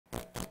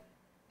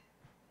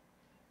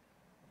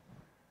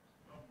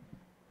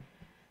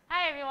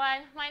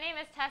everyone. My name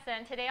is Tessa,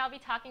 and today I'll be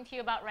talking to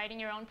you about writing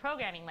your own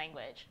programming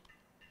language.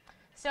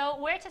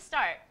 So where to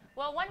start?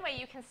 Well, one way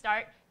you can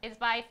start is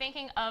by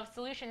thinking of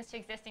solutions to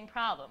existing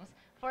problems.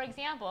 For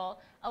example,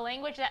 a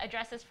language that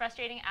addresses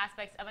frustrating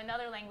aspects of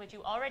another language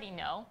you already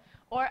know,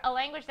 or a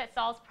language that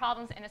solves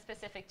problems in a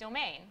specific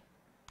domain.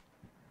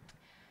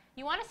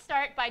 You want to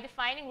start by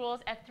defining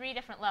rules at 3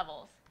 different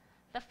levels.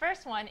 The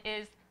first one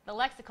is the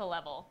lexical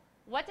level.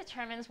 What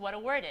determines what a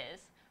word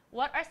is?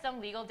 What are some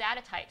legal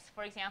data types,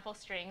 for example,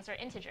 strings or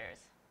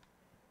integers?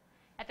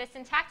 At the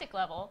syntactic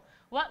level,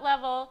 what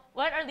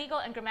are legal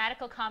and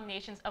grammatical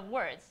combinations of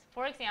words?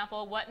 For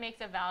example, what makes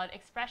a valid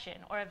expression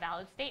or a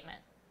valid statement?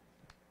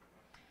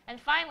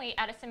 And finally,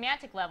 at a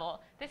semantic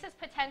level, this is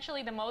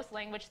potentially the most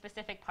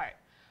language-specific part.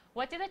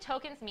 What do the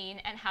tokens mean,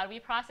 and how do we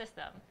process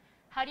them?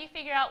 How do you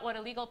figure out what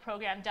a legal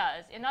program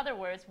does? In other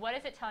words, what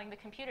is it telling the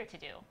computer to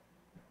do?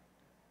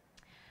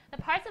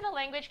 The parts of a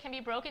language can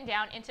be broken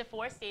down into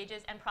 4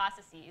 stages and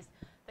processes: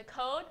 the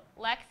code,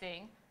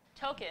 lexing,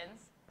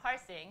 tokens,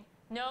 parsing,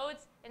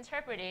 nodes,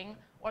 interpreting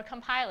or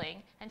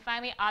compiling, and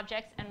finally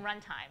objects and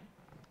runtime.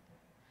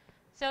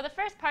 So the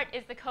first part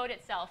is the code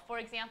itself, for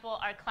example,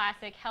 our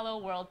classic Hello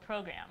World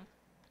program.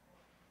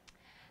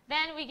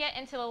 Then we get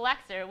into the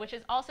lexer, which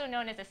is also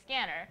known as a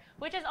scanner,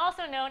 which is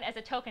also known as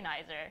a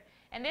tokenizer.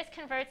 And this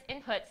converts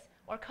inputs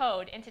or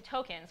code into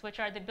tokens, which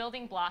are the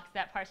building blocks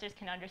that parsers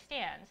can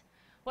understand.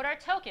 What are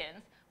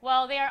tokens?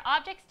 Well, they are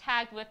objects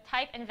tagged with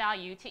type and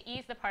value to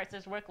ease the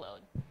parser's workload.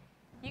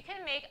 You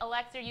can make a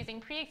lexer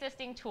using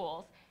pre-existing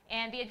tools,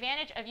 and the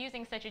advantage of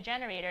using such a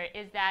generator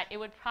is that it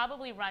would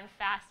probably run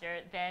faster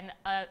than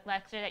a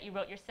lexer that you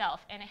wrote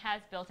yourself, and it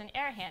has built-in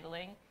error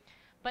handling.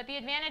 But the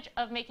advantage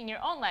of making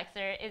your own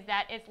lexer is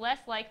that it's less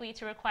likely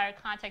to require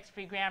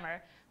context-free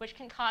grammar, which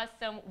can cause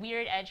some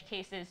weird edge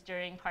cases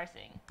during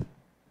parsing.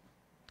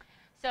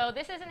 So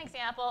this is an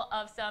example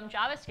of some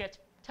JavaScript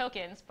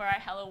tokens for our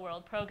Hello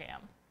World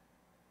program.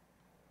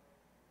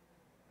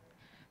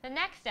 The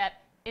next step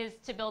is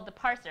to build the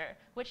parser,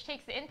 which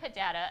takes the input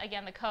data,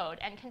 again the code,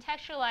 and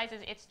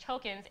contextualizes its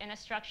tokens in a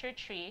structured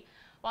tree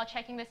while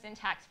checking the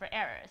syntax for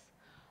errors.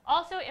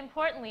 Also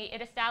importantly,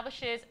 it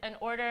establishes an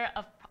order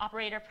of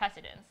operator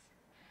precedence.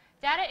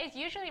 Data is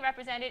usually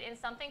represented in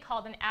something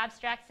called an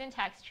abstract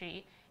syntax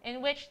tree,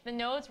 in which the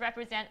nodes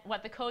represent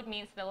what the code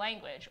means to the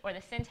language, or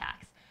the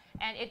syntax.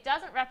 And it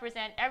doesn't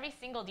represent every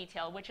single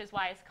detail, which is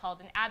why it's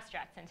called an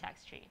abstract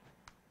syntax tree.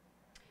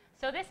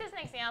 So this is an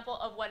example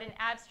of what an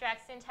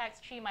abstract syntax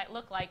tree might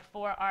look like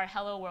for our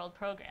Hello World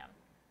program.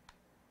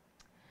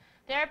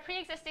 There are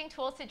pre-existing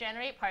tools to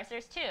generate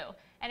parsers too.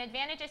 An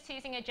advantage to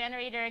using a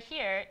generator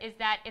here is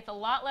that it's a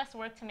lot less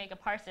work to make a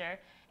parser,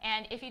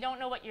 and if you don't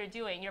know what you're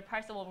doing, your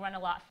parser will run a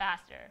lot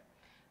faster.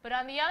 But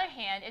on the other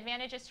hand,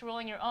 advantages to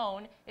rolling your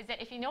own is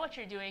that if you know what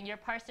you're doing, your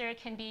parser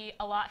can be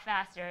a lot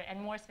faster and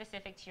more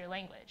specific to your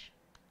language.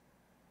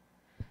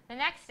 The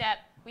next step,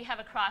 we have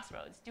a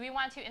crossroads. Do we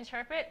want to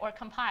interpret or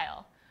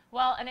compile?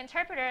 Well, an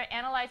interpreter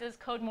analyzes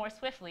code more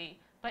swiftly,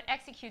 but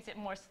executes it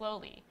more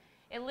slowly.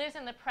 It lives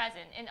in the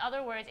present. In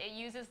other words, it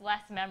uses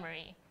less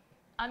memory.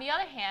 On the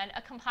other hand,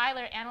 a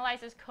compiler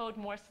analyzes code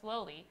more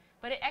slowly,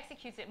 but it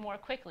executes it more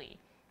quickly.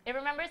 It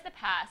remembers the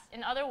past.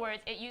 In other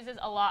words, it uses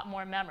a lot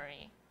more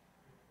memory.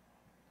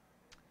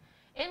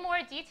 In more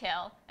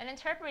detail, an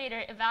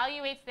interpreter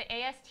evaluates the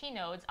AST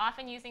nodes,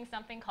 often using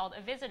something called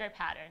a visitor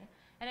pattern.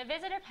 And a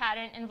visitor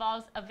pattern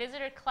involves a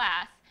visitor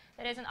class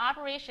that is an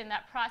operation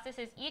that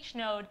processes each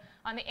node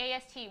on the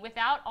AST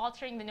without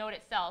altering the node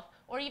itself,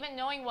 or even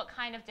knowing what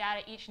kind of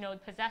data each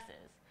node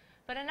possesses.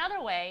 But another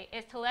way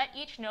is to let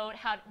each node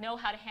know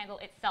how to handle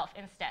itself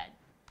instead.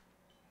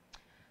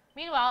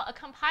 Meanwhile, a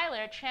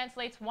compiler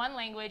translates one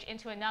language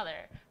into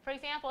another. For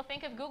example,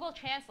 think of Google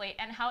Translate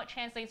and how it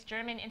translates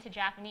German into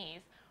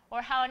Japanese,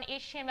 or how an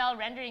HTML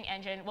rendering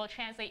engine will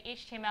translate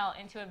HTML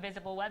into a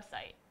visible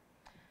website.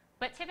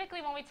 But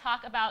typically when we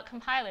talk about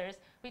compilers,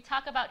 we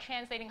talk about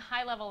translating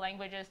high-level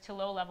languages to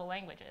low-level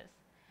languages.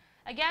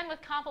 Again,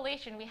 with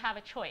compilation, we have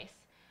a choice.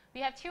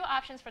 We have 2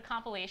 options for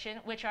compilation,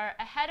 which are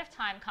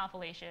ahead-of-time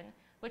compilation,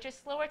 which is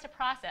slower to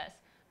process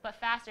but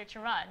faster to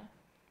run,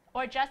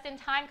 or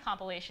just-in-time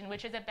compilation,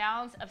 which is a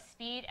balance of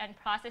speed and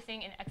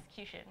processing and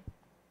execution.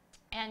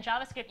 And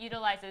JavaScript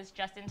utilizes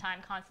just-in-time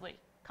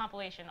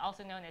compilation,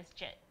 also known as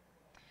JIT.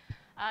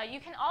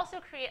 You can also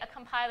create a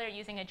compiler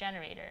using a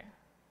generator.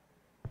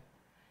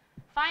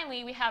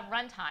 Finally, we have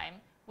runtime,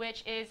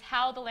 which is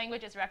how the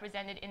language is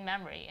represented in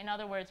memory, in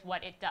other words,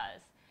 what it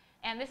does.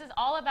 And this is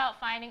all about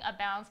finding a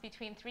balance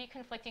between 3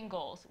 conflicting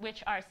goals,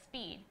 which are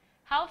speed.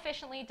 How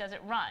efficiently does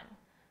it run?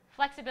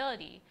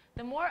 Flexibility.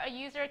 The more a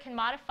user can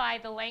modify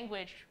the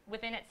language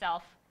within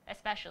itself,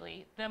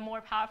 especially, the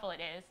more powerful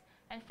it is.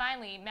 And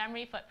finally,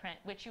 memory footprint,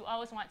 which you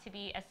always want to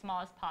be as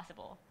small as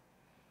possible.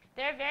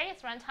 There are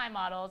various runtime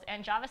models,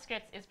 and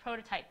JavaScript is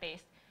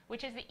prototype-based,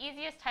 which is the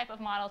easiest type of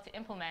model to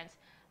implement,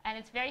 and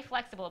it's very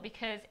flexible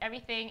because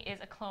everything is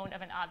a clone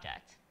of an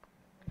object.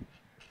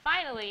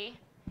 Finally,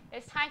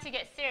 it's time to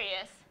get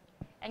serious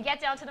and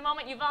get down to the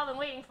moment you've all been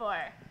waiting for.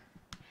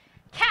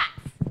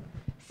 Cats!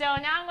 So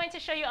now I'm going to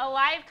show you a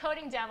live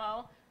coding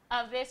demo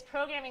of this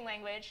programming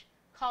language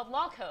called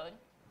LOLCODE.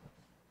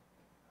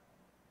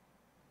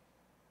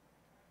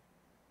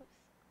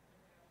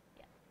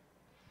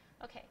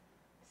 Okay,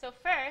 so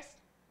first,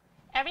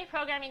 every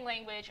programming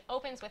language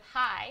opens with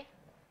hi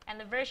and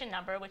the version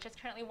number, which is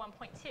currently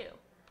 1.2,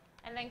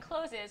 and then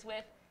closes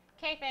with,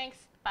 okay, thanks,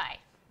 bye.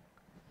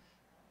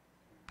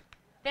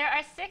 There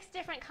are 6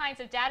 different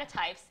kinds of data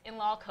types in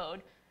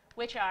LOLCODE,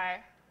 which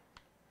are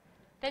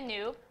the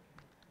noob,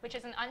 which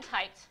is an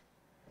untyped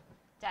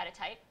data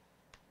type,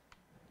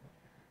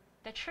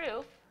 the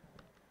truth,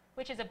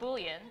 which is a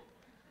Boolean,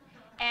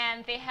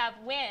 and they have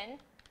win,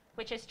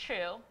 which is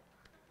true,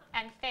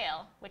 and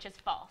fail, which is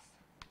false.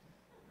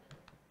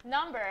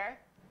 Number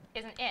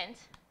is an int,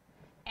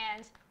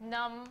 and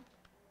num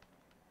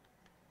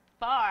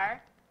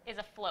bar is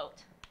a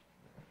float.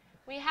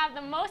 We have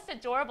the most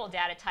adorable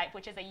data type,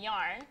 which is a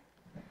yarn,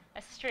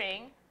 a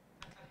string,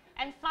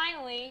 and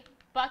finally,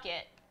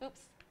 bucket,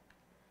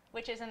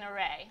 which is an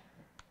array.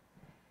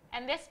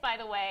 And this, by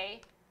the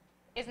way,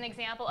 is an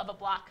example of a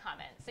block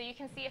comment. So you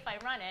can see if I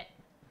run it,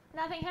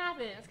 nothing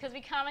happens because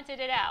we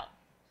commented it out.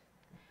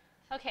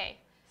 Okay.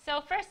 So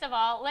first of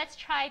all, let's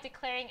try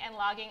declaring and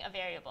logging a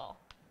variable.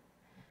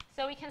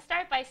 So we can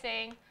start by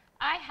saying,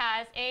 I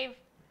has a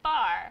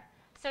var.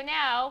 So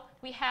now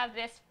we have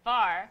this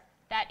var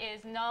that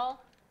is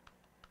null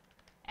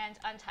and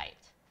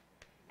untyped.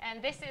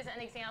 And this is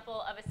an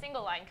example of a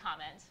single line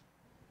comment.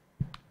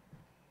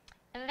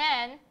 And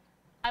then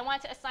I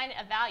want to assign it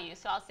a value.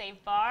 So I'll say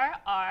var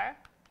r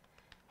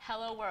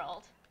hello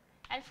world.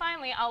 And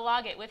finally, I'll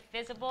log it with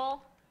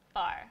visible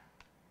var.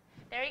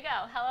 There you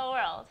go, hello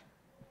world.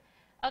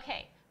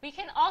 Okay, we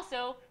can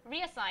also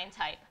reassign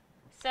type.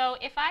 So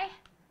if I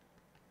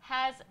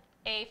has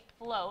a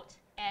float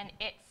and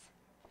it's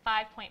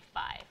 5.5,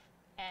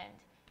 and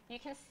you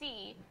can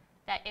see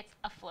that it's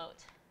a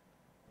float.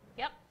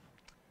 Yep.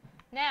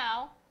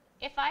 Now,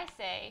 if I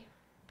say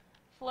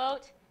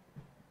float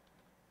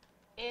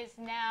is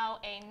now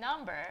a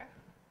number,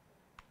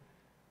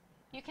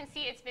 you can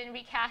see it's been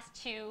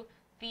recast to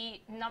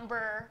the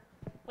number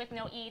with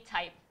no e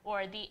type,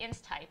 or the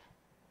int type.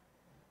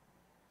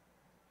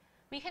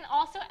 We can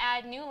also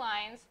add new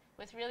lines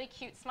with really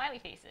cute smiley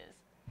faces.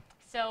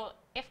 So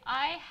if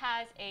I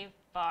has a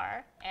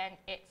var and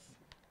it's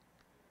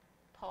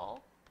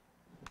pull,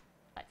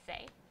 let's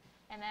say,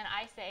 and then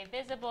I say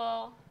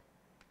visible,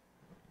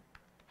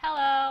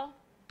 hello,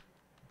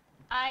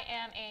 I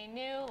am a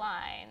new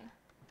line,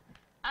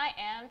 I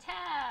am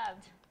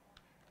tabbed,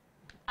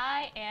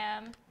 I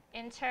am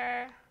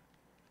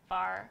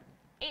var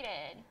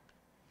aided.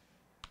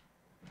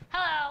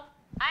 Hello,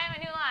 I am a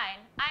new line,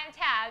 I am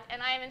tagged,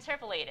 and I am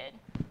interpolated.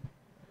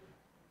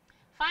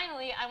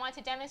 Finally, I want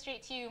to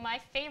demonstrate to you my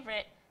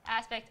favorite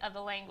aspect of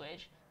the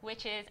language,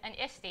 which is an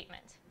if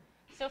statement.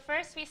 So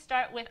first we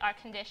start with our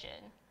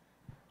condition,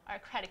 our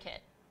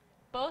predicate,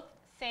 both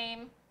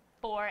same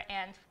 4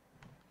 and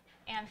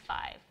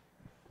 5.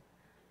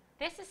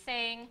 This is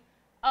saying,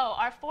 oh,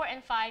 are 4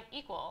 and 5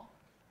 equal?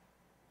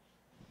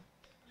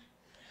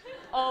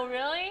 Oh,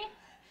 really?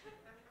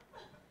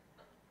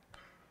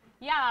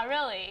 Yeah,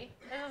 really.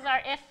 This is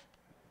our if.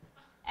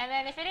 And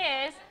then if it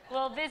is,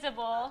 well,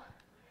 visible,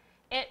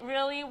 it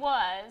really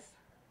was.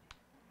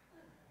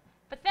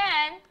 But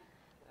then,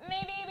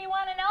 maybe we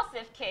want an else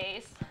if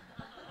case.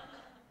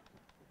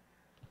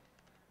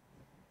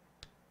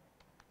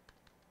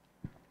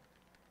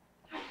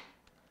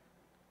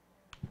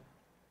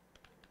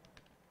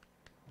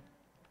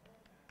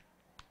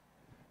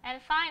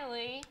 And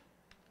finally,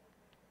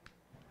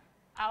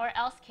 our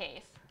else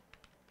case.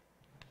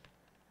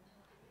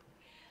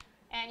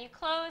 And you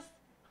close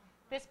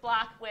this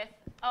block with,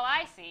 oh,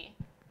 I see.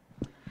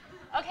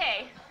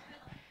 Okay,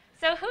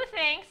 so who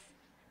thinks,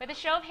 with a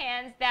show of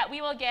hands, that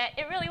we will get,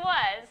 it really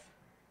was?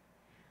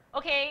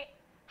 Okay,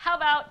 how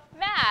about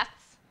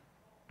maths?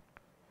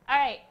 All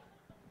right,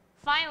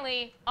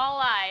 finally,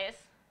 all eyes.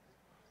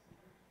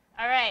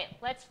 All right,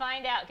 let's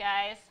find out,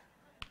 guys.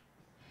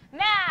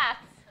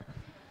 Maths!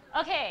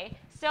 Okay,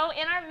 so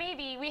in our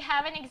maybe, we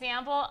have an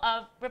example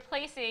of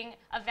replacing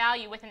a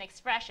value with an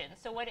expression.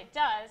 So what it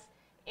does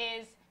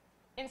is,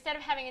 instead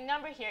of having a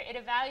number here, it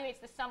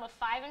evaluates the sum of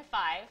 5 and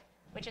 5,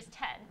 which is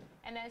 10,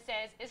 and then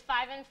says, is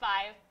 5 and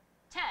 5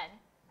 10?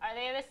 Are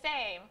they the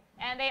same?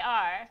 And they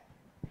are.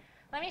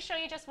 Let me show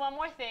you just one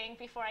more thing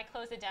before I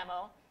close the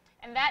demo,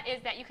 and that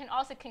is that you can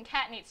also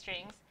concatenate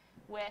strings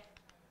with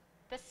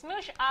the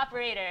smoosh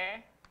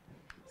operator.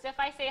 So if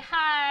I say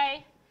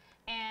hi,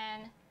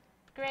 and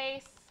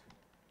Grace,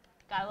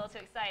 got a little too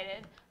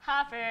excited,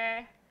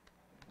 Hopper,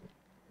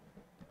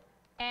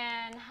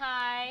 and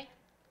hi,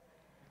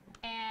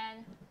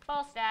 and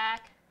full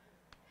stack.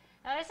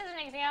 Now this is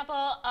an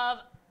example of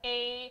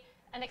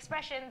an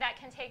expression that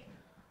can take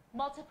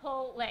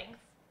multiple lengths.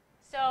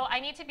 So I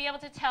need to be able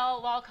to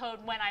tell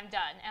LOLCODE when I'm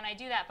done, and I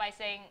do that by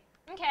saying,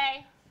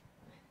 okay.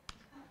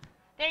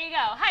 There you go.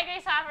 Hi,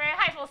 Grace Hopper.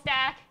 Hi, full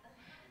stack.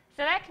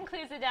 So that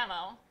concludes the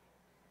demo.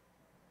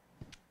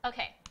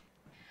 Okay.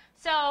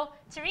 So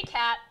to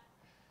recap,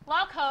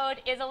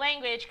 LOLCODE is a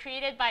language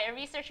created by a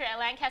researcher at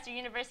Lancaster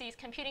University's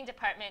computing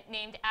department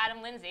named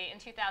Adam Lindsay in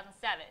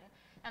 2007.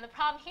 And the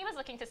problem he was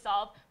looking to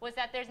solve was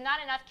that there's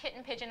not enough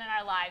kitten pigeon in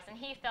our lives, and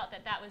he felt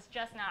that that was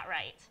just not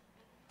right.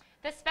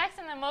 The specs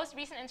in the most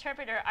recent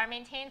interpreter are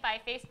maintained by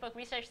a Facebook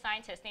research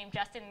scientist named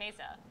Justin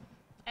Meza,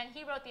 and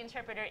he wrote the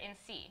interpreter in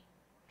C.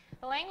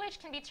 The language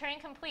can be Turing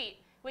complete,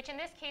 which in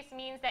this case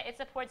means that it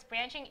supports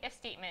branching if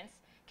statements,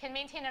 can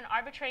maintain an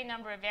arbitrary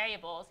number of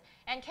variables,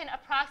 and can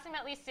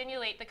approximately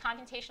simulate the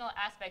computational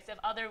aspects of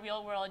other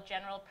real-world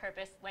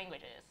general-purpose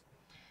languages.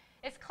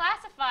 It's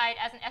classified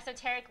as an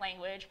esoteric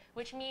language,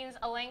 which means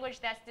a language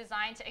that's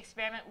designed to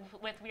experiment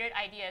with weird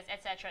ideas,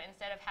 etc.,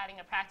 instead of having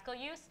a practical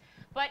use,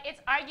 but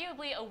it's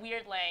arguably a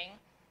weird lang.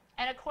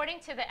 And according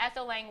to the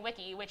EsoLang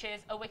wiki, which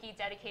is a wiki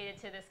dedicated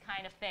to this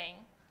kind of thing,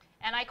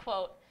 and I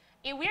quote,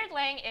 "A weird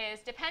lang is,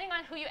 depending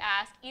on who you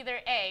ask,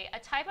 either A, a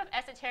type of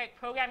esoteric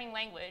programming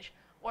language,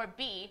 or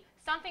B,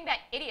 something that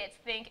idiots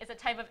think is a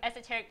type of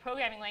esoteric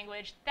programming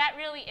language that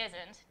really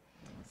isn't."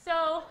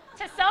 So,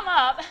 to sum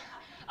up,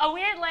 a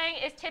weird lang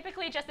is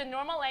typically just a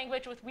normal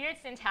language with weird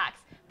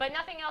syntax, but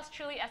nothing else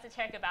truly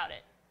esoteric about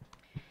it.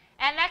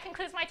 And that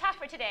concludes my talk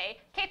for today.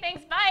 Okay,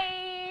 thanks,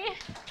 bye!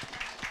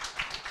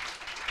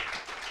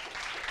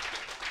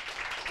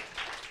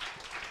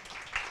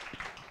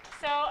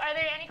 So, are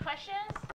there any questions?